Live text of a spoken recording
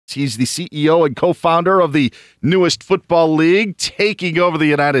He's the CEO and co-founder of the newest football league, taking over the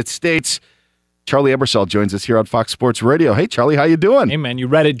United States. Charlie Ebersol joins us here on Fox Sports Radio. Hey, Charlie, how you doing? Hey, man, you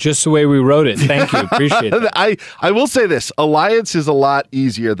read it just the way we wrote it. Thank you. Appreciate it. I will say this. Alliance is a lot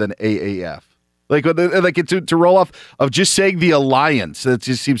easier than AAF. Like to roll off of just saying the Alliance, it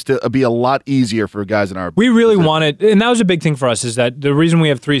just seems to be a lot easier for guys in our... We really wanted, and that was a big thing for us, is that the reason we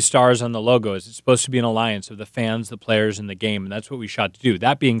have 3 stars on the logo is it's supposed to be an alliance of the fans, the players, and the game, and that's what we shot to do.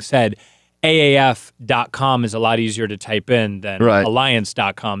 That being said, AAF.com is a lot easier to type in than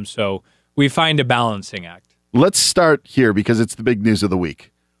Alliance.com, so we find a balancing act. Let's start here because it's the big news of the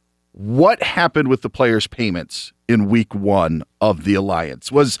week. What happened with the players' payments in week 1 of the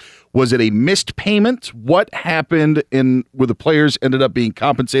Alliance? Was it a missed payment? What happened where the players ended up being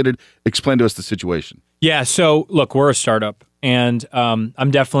compensated? Explain to us the situation. Yeah, so look, we're a startup, and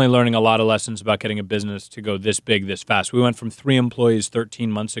I'm definitely learning a lot of lessons about getting a business to go this big, this fast. We went from 3 employees 13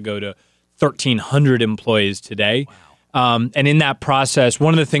 months ago to 1,300 employees today. Wow. And in that process,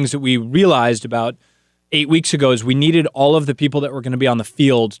 one of the things that we realized about 8 weeks ago is we needed all of the people that were going to be on the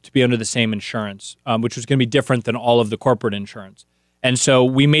field to be under the same insurance, which was going to be different than all of the corporate insurance. And so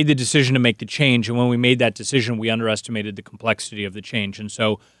we made the decision to make the change. And when we made that decision, we underestimated the complexity of the change. And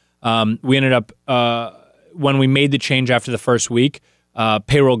so we ended up, when we made the change after the first week,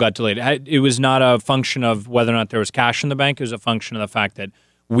 payroll got delayed. It was not a function of whether or not there was cash in the bank. It was a function of the fact that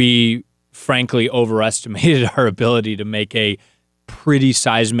we, frankly, overestimated our ability to make a pretty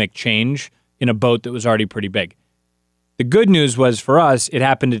seismic change in a boat that was already pretty big. The good news was for us, it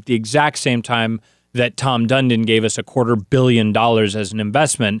happened at the exact same time that Tom Dundon gave us $250 million as an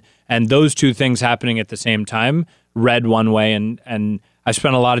investment, and those two things happening at the same time read one way, and I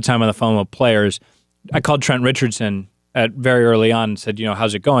spent a lot of time on the phone with players. I called Trent Richardson very early on and said,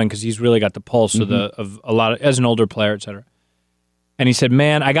 how's it going? Because he's really got the pulse of a lot of, as an older player, et cetera. And he said,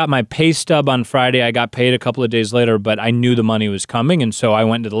 man, I got my pay stub on Friday. I got paid a couple of days later, but I knew the money was coming. And so I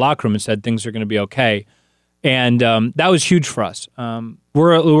went into the locker room and said, things are going to be okay. And that was huge for us.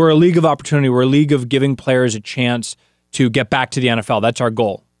 We're a league of opportunity. We're a league of giving players a chance to get back to the NFL. That's our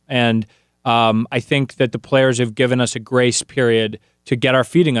goal. And I think that the players have given us a grace period to get our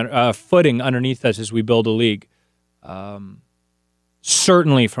footing underneath us as we build a league.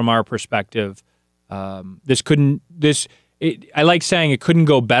 Certainly from our perspective, I like saying it couldn't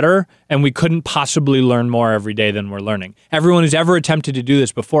go better, and we couldn't possibly learn more every day than we're learning. Everyone who's ever attempted to do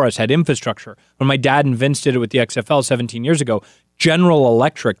this before us had infrastructure. When my dad and Vince did it with the XFL 17 years ago, General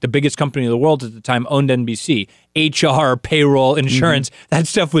Electric, the biggest company in the world at the time, owned NBC. HR, payroll, insurance, that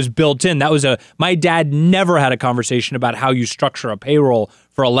stuff was built in. My dad never had a conversation about how you structure a payroll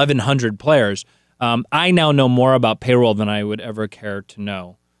for 1,100 players. I now know more about payroll than I would ever care to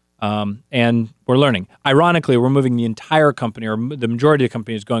know. And we're learning. Ironically, we're moving the entire company, or the majority of the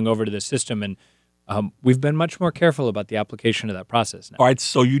company is going over to this system, and we've been much more careful about the application of that process now. All right,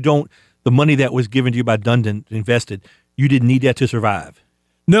 so the money that was given to you by Dundon invested, you didn't need that to survive?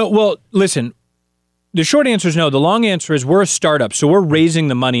 No, well, listen, the short answer is no. The long answer is we're a startup, so we're raising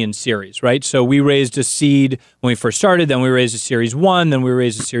the money in series, right? So we raised a seed when we first started, then we raised a series 1, then we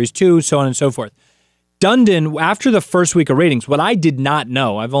raised a series 2, so on and so forth. Dundon, after the first week of ratings, what I did not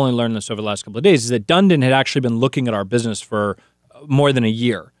know, I've only learned this over the last couple of days, is that Dundon had actually been looking at our business for more than a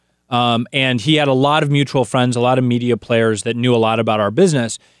year. And he had a lot of mutual friends, a lot of media players that knew a lot about our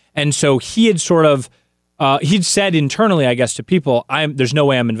business. And so he had he'd said internally, I guess, to people, there's no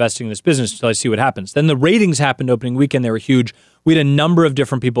way I'm investing in this business until I see what happens. Then the ratings happened opening weekend. They were huge. We had a number of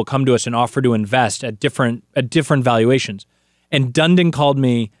different people come to us and offer to invest at different valuations. And Dundon called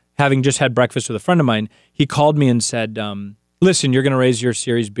me, having just had breakfast with a friend of mine. He called me and said, listen, you're going to raise your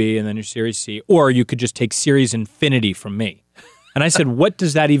Series B and then your Series C, or you could just take Series Infinity from me. And I said, what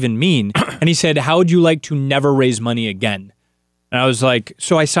does that even mean? And he said, how would you like to never raise money again? And I was like,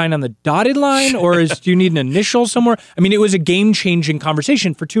 so I sign on the dotted line, or do you need an initial somewhere? I mean, it was a game-changing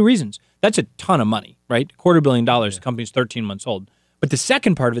conversation for 2 reasons. That's a ton of money, right? $250 million, the company's 13 months old. But the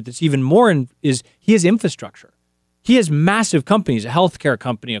second part of it that's even more is he has infrastructure. He has massive companies, a healthcare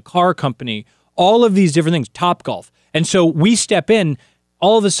company, a car company, all of these different things, Topgolf. And so we step in,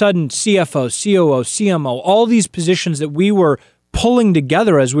 all of a sudden, CFO, COO, CMO, all these positions that we were pulling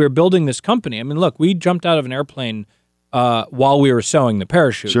together as we were building this company. I mean, look, we jumped out of an airplane while we were sewing the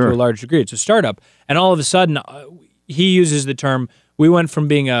parachute to a large degree. It's a startup. And all of a sudden, he uses the term, we went from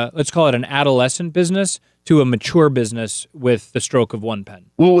being let's call it an adolescent business to a mature business with the stroke of one pen.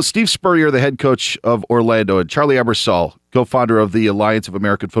 Well, Steve Spurrier, the head coach of Orlando, and Charlie Ebersol, co-founder of the Alliance of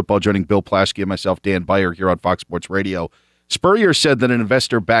American Football, joining Bill Plaschke and myself, Dan Beyer, here on Fox Sports Radio. Spurrier said that an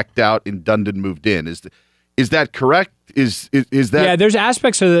investor backed out and Dundon moved in. Is Is that correct? Is that? Yeah, there's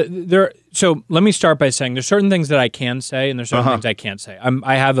aspects of there. So let me start by saying there's certain things that I can say and there's certain things I can't say.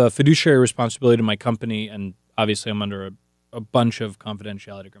 I have a fiduciary responsibility to my company, and obviously I'm under a bunch of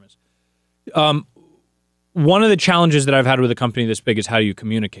confidentiality agreements. One of the challenges that I've had with a company this big is how do you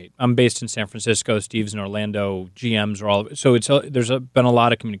communicate? I'm based in San Francisco. Steve's in Orlando. GMs are all so there's been a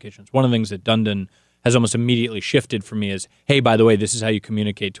lot of communications. One of the things that Dundon has almost immediately shifted for me is, hey, by the way, this is how you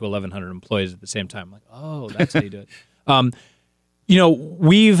communicate to 1,100 employees at the same time. I'm like, oh, that's how you do it.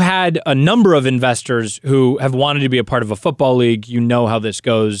 We've had a number of investors who have wanted to be a part of a football league. You know how this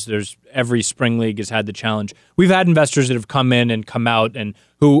goes. Every spring league has had the challenge. We've had investors that have come in and come out and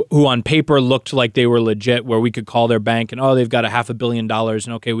who on paper looked like they were legit, where we could call their bank and, oh, they've got $500 million and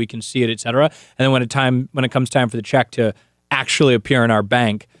okay, we can see it, et cetera. And then when it comes time for the check to actually appear in our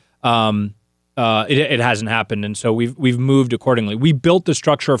bank, it hasn't happened, and so we've moved accordingly. We built the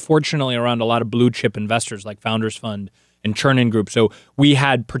structure, fortunately, around a lot of blue chip investors like Founders Fund and Churnin Group. So we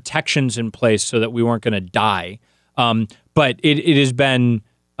had protections in place so that we weren't going to die. But it has been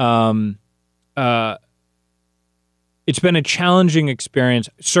it's been a challenging experience.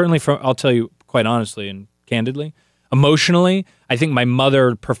 Certainly, I'll tell you quite honestly and candidly. Emotionally, I think my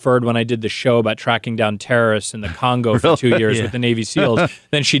mother preferred when I did the show about tracking down terrorists in the Congo for 2 years with the Navy SEALs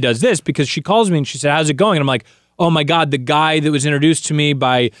than she does this, because she calls me and she said, how's it going? And I'm like, oh my God, the guy that was introduced to me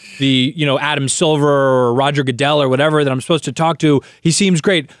by the, Adam Silver or Roger Goodell or whatever that I'm supposed to talk to, he seems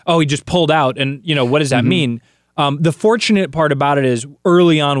great. Oh, he just pulled out. And, what does that mean? The fortunate part about it is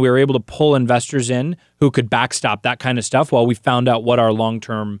early on we were able to pull investors in who could backstop that kind of stuff while we found out what our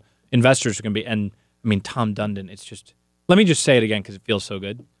long-term investors are going to be. And I mean, Tom Dundon, it's just, let me just say it again because it feels so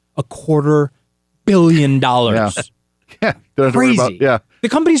good. $250 million. Yeah. Crazy. Yeah. The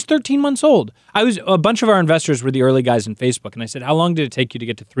company's 13 months old. A bunch of our investors were the early guys in Facebook, and I said, how long did it take you to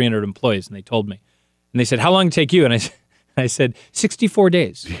get to 300 employees? And they told me. And they said, how long did it take you? And I said, 64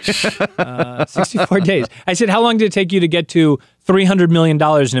 days. 64 days. I said, how long did it take you to get to $300 million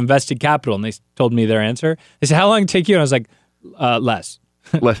in invested capital? And they told me their answer. They said, how long did it take you? And I was like, less.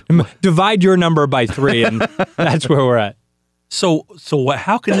 Divide your number by 3, and that's where we're at. So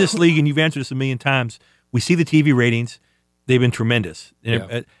how can this league, and you've answered this a million times, we see the TV ratings, they've been tremendous.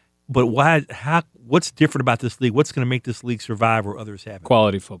 Yeah. But what's different about this league? What's going to make this league survive where others haven't?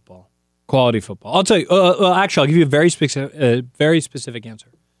 Quality football. I'll tell you, well, actually, I'll give you a very specific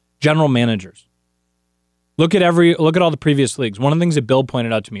answer. General managers. Look at all the previous leagues. One of the things that Bill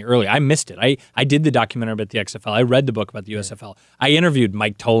pointed out to me early, I missed it. I did the documentary about the XFL. I read the book about the USFL. I interviewed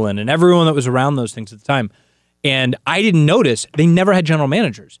Mike Tolan and everyone that was around those things at the time. And I didn't notice they never had general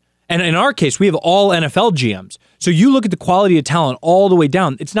managers. And in our case, we have all NFL GMs. So you look at the quality of talent all the way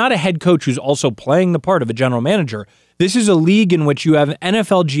down. It's not a head coach who's also playing the part of a general manager. This is a league in which you have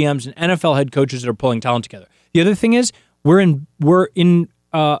NFL GMs and NFL head coaches that are pulling talent together. The other thing is we're in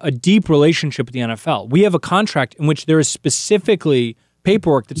a deep relationship with the NFL. We have a contract in which there is specifically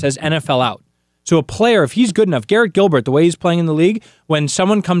paperwork that says NFL out. So a player, if he's good enough, Garrett Gilbert, the way he's playing in the league, when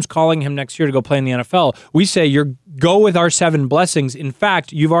someone comes calling him next year to go play in the NFL, we say, go with our 7 blessings. In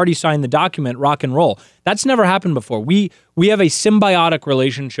fact, you've already signed the document, rock and roll. That's never happened before. We have a symbiotic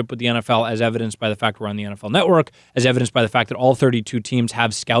relationship with the NFL, as evidenced by the fact we're on the NFL Network, as evidenced by the fact that all 32 teams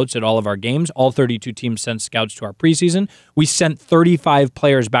have scouts at all of our games. All 32 teams sent scouts to our preseason. We sent 35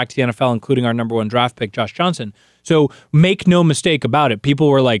 players back to the NFL, including our number 1 draft pick, Josh Johnson. So make no mistake about it. People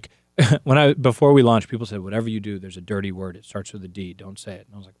were like, before we launched, people said, whatever you do, there's a dirty word. It starts with a D. Don't say it.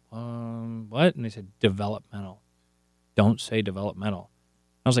 And I was like, what? And they said, developmental. Don't say developmental.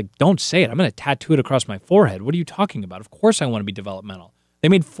 I was like, don't say it. I'm going to tattoo it across my forehead. What are you talking about? Of course I want to be developmental. They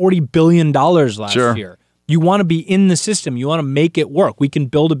made $40 billion last year. You want to be in the system. You want to make it work. We can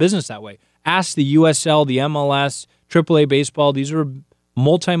build a business that way. Ask the USL, the MLS, AAA baseball. These are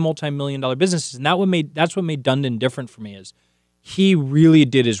multi-million-dollar businesses. And that's what made Dundon different for me is he really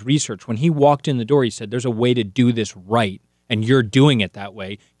did his research. When he walked in the door, he said, there's a way to do this right, and you're doing it that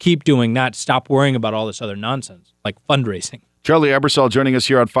way. Keep doing that. Stop worrying about all this other nonsense, like fundraising. Charlie Ebersol joining us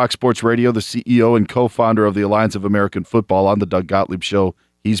here on Fox Sports Radio, the CEO and co-founder of the Alliance of American Football on the Doug Gottlieb Show.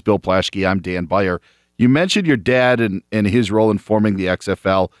 He's Bill Plaschke. I'm Dan Beyer. You mentioned your dad and his role in forming the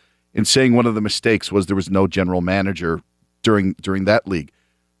XFL and saying one of the mistakes was there was no general manager during that league.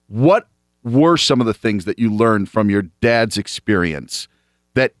 What were some of the things that you learned from your dad's experience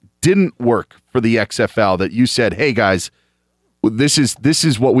that didn't work for the XFL that you said, hey, guys, This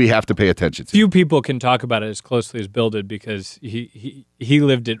is what we have to pay attention to. Few people can talk about it as closely as Bill did because he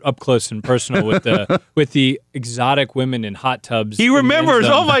lived it up close and personal with the exotic women in hot tubs. He remembers.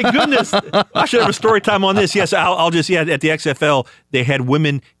 Oh my goodness! I should have a story time on this. Yes, I'll just at the XFL they had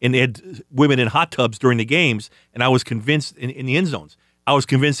women in hot tubs during the games, and I was convinced in the end zones. I was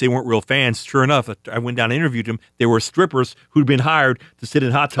convinced they weren't real fans. Sure enough, I went down and interviewed them. They were strippers who'd been hired to sit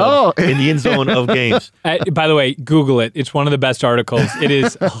in hot tubs in the end zone of games. By the way, Google it. It's one of the best articles. It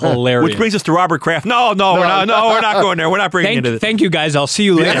is hilarious. Which brings us to Robert Kraft. No, we're not going there. We're not bringing into this. Thank you, guys. I'll see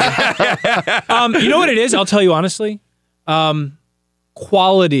you later. You know what it is? I'll tell you honestly.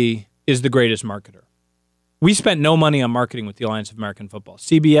 Quality is the greatest marketer. We spent no money on marketing with the Alliance of American Football.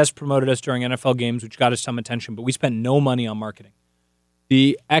 CBS promoted us during NFL games, which got us some attention, but we spent no money on marketing.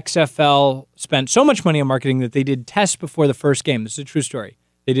 The XFL spent so much money on marketing that they did tests before the first game. This is a true story.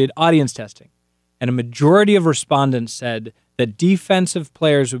 They did audience testing. And a majority of respondents said that defensive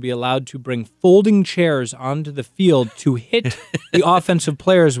players would be allowed to bring folding chairs onto the field to hit the offensive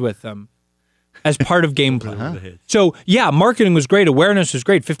players with them as part of gameplay. So, yeah, marketing was great. Awareness was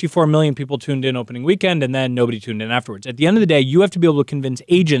great. 54 million people tuned in opening weekend, and then nobody tuned in afterwards. At the end of the day, you have to be able to convince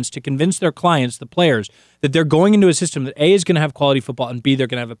agents to convince their clients, the players, that they're going into a system that A, is going to have quality football, and B, they're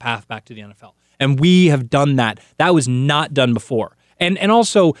going to have a path back to the NFL. And we have done that. That was not done before. And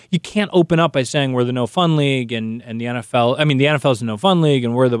also, you can't open up by saying we're the no-fun league and the NFL. I mean, the NFL is the no-fun league,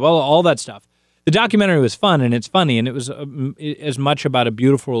 and we're the all that stuff. The documentary was fun and it's funny, and it was as much about a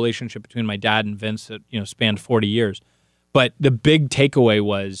beautiful relationship between my dad and Vince that spanned 40 years. But the big takeaway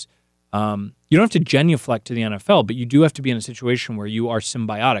was you don't have to genuflect to the NFL, but you do have to be in a situation where you are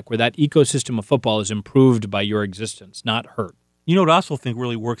symbiotic, where that ecosystem of football is improved by your existence, not hurt. You know what I also think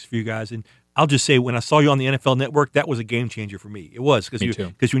really works for you guys, and I'll just say when I saw you on the NFL Network, that was a game changer for me. It was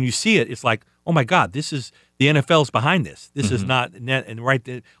because when you see it, it's like, oh my God, this is the NFL's behind this. This is not net and right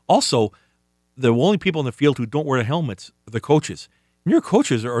there. Also, the only people in the field who don't wear the helmets are the coaches. And your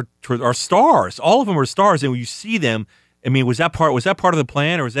coaches are stars. All of them are stars, and when you see them, I mean, was that part of the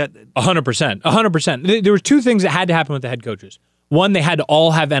plan, or was that 100%? 100%. There were two things that had to happen with the head coaches. One, they had to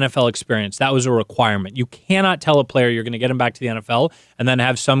all have NFL experience. That was a requirement. You cannot tell a player you're going to get him back to the NFL and then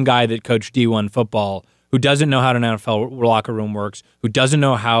have some guy that coached D1 football who doesn't know how an NFL locker room works, who doesn't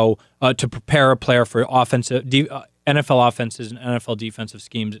know how to prepare a player for NFL offenses and NFL defensive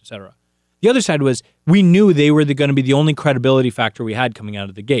schemes, etc. The other side was we knew they were going to be the only credibility factor we had coming out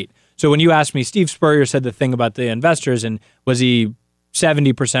of the gate. So when you asked me, Steve Spurrier said the thing about the investors, and was he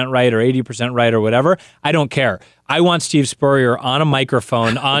 70% right or 80% right or whatever? I don't care. I want Steve Spurrier on a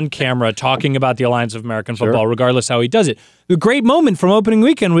microphone, on camera, talking about the Alliance of American Football, regardless how he does it. The great moment from opening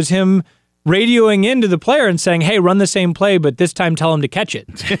weekend was him radioing into the player and saying, hey, run the same play, but this time tell him to catch it.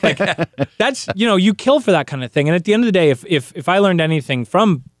 Like, that's, you kill for that kind of thing. And at the end of the day, if I learned anything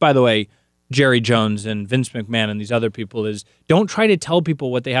from, by the way, Jerry Jones and Vince McMahon and these other people, is don't try to tell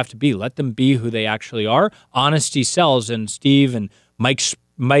people what they have to be. Let them be who they actually are. Honesty sells, and Steve and Mike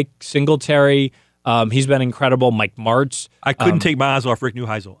Singletary, he's been incredible. Mike Martz. I couldn't take my eyes off Rick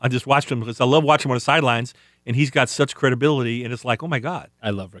Neuheisel. I just watched him because I love watching him on the sidelines, and he's got such credibility, and it's like, oh my God. I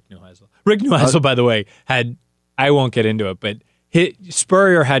love Rick Neuheisel. Rick Neuheisel, by the way, I won't get into it, but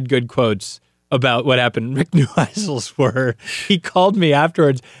Spurrier had good quotes about what happened. Rick Neuheisel's were, he called me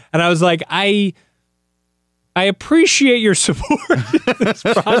afterwards, and I was like, I appreciate your support in this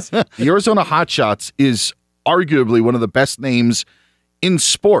process. The Arizona Hotshots is arguably one of the best names in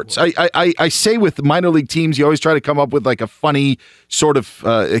sports. I say with minor league teams, you always try to come up with like a funny sort of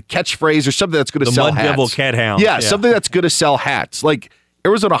catchphrase or something that's going to sell hats. The Mud Devil Cat Hound. Yeah, something that's going to sell hats. Like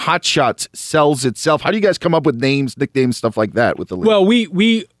Arizona Hotshots sells itself. How do you guys come up with names, nicknames, stuff like that with the league? Well,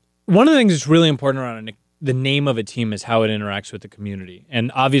 we one of the things that's really important around the name of a team is how it interacts with the community.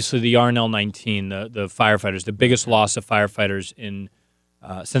 And obviously the RNL 19, the firefighters, the biggest loss of firefighters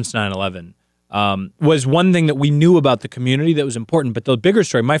since 9/11, was one thing that we knew about the community that was important. But the bigger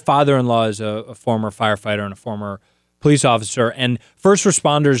story, my father-in-law is a former firefighter and a former police officer, and first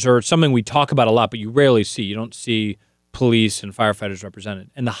responders are something we talk about a lot, but you rarely see. You don't see police and firefighters represented.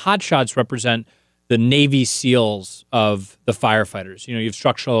 And the Hotshots represent the Navy SEALs of the firefighters. You have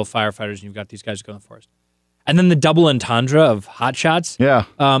structural firefighters, and you've got these guys going in the forest. And then the double entendre of Hotshots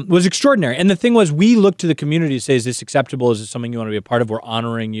was extraordinary. And the thing was, we looked to the community to say, is this acceptable? Is this something you want to be a part of? We're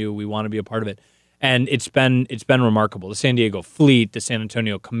honoring you. We want to be a part of it. And it's been remarkable. The San Diego Fleet, the San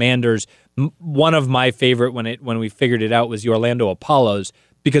Antonio Commanders. One of my favorite when we figured it out was the Orlando Apollos,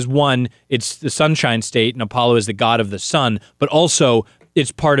 because one, it's the Sunshine State, and Apollo is the god of the sun, but also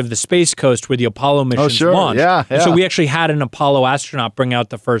it's part of the Space Coast where the Apollo missions launched. Yeah. And so we actually had an Apollo astronaut bring out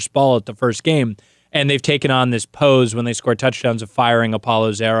the first ball at the first game. And they've taken on this pose when they score touchdowns of firing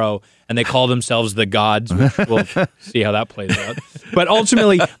Apollo's arrow, and they call themselves the gods, which we'll see how that plays out. But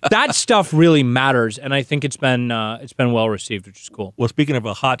ultimately, that stuff really matters, and I think it's been well received, which is cool. Well, speaking of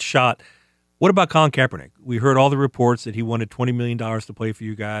a hot shot, what about Colin Kaepernick? We heard all the reports that he wanted $20 million to play for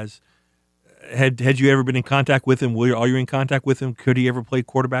you guys. Had you ever been in contact with him? Are you in contact with him? Could he ever play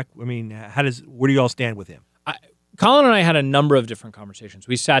quarterback? I mean, where do you all stand with him? Colin and I had a number of different conversations.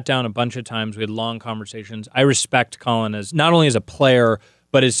 We sat down a bunch of times. We had long conversations. I respect Colin as not only as a player,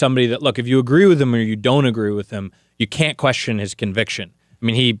 but as somebody that, look, if you agree with him or you don't agree with him, you can't question his conviction. I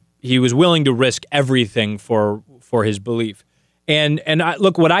mean, he was willing to risk everything for his belief. And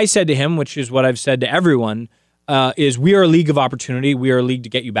look, what I said to him, which is what I've said to everyone, is we are a league of opportunity. We are a league to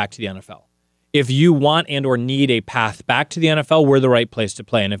get you back to the NFL. If you want and or need a path back to the NFL, we're the right place to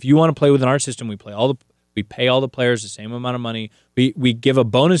play. And if you want to play within our system, we pay all the players the same amount of money. We give a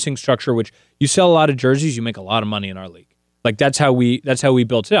bonusing structure, which you sell a lot of jerseys, you make a lot of money in our league. Like that's how we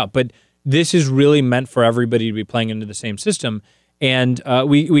built it out. But this is really meant for everybody to be playing into the same system. And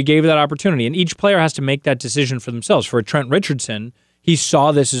we gave that opportunity. And each player has to make that decision for themselves. For Trent Richardson, he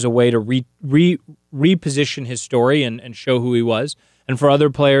saw this as a way to reposition his story and show who he was. And for other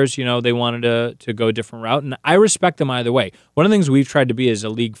players, they wanted to go a different route. And I respect them either way. One of the things we've tried to be is a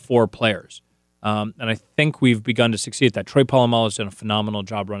league for players. And I think we've begun to succeed at that. Troy Polamalu has done a phenomenal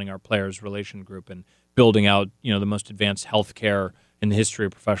job running our players' relation group and building out, the most advanced healthcare in the history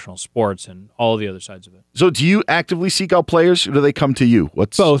of professional sports and all of the other sides of it. So do you actively seek out players, or do they come to you?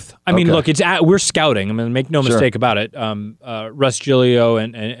 Both. I mean, look, we're scouting. I mean, make no mistake about it. Russ Giglio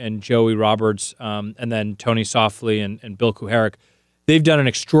and Joey Roberts, and then Tony Softly and Bill Kuharik, they've done an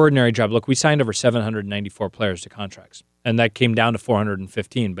extraordinary job. Look, we signed over 794 players to contracts, and that came down to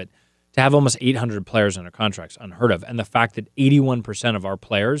 415, but to have almost 800 players under contracts, unheard of. And the fact that 81% of our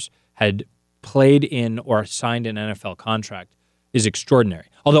players had played in or signed an NFL contract is extraordinary.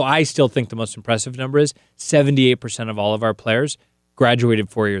 Although I still think the most impressive number is 78% of all of our players graduated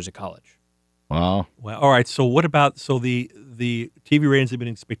 4 years of college. Wow. Well, all right. So what about the TV ratings have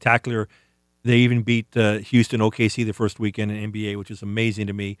been spectacular. They even beat Houston OKC the first weekend in NBA, which is amazing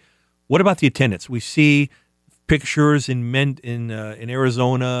to me. What about the attendance? We see pictures in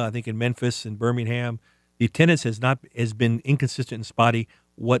Arizona, I think in Memphis and Birmingham. The attendance has been inconsistent and spotty.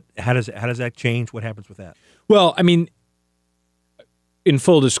 How does that change? What happens with that? Well, I mean, in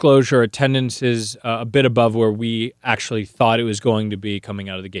full disclosure, attendance is a bit above where we actually thought it was going to be coming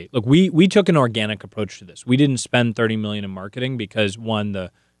out of the gate. Look, we took an organic approach to this. We didn't spend $30 million in marketing because, one,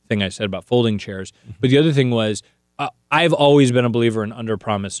 the thing I said about folding chairs, but the other thing was I've always been a believer in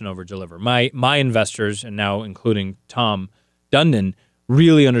under-promise and over-deliver. My investors, and now including Tom Dundon,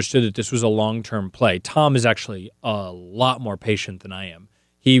 really understood that this was a long-term play. Tom is actually a lot more patient than I am.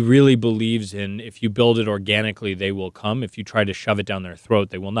 He really believes in if you build it organically, they will come. If you try to shove it down their throat,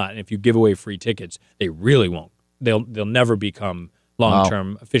 they will not. And if you give away free tickets, they really won't. They'll never become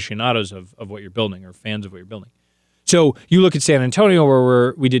long-term aficionados of what you're building or fans of what you're building. So you look at San Antonio,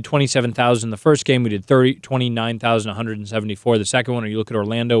 where we did 27,000 the first game, we did 29,174 the second one, or you look at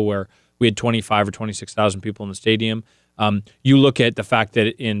Orlando, where we had 25 or 26,000 people in the stadium. You look at the fact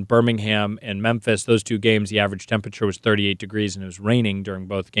that in Birmingham and Memphis, those two games, the average temperature was 38 degrees and it was raining during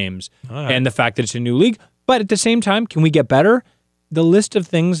both games. Right. And the fact that it's a new league. But at the same time, can we get better? The list of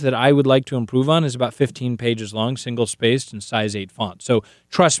things that I would like to improve on is about 15 pages long, single-spaced, and size 8 font. So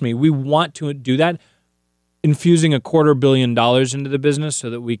trust me, we want to do that. Infusing $250 million into the business so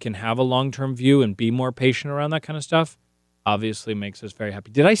that we can have a long-term view and be more patient around that kind of stuff obviously makes us very happy.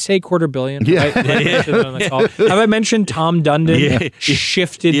 Did I say $250 million? Yeah. Have I mentioned Tom Dundon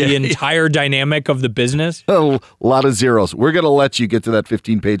shifted the entire dynamic of the business? A lot of zeros. We're going to let you get to that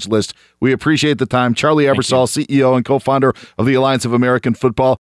 15-page list. We appreciate the time. Charlie Ebersol, CEO and co-founder of the Alliance of American Football.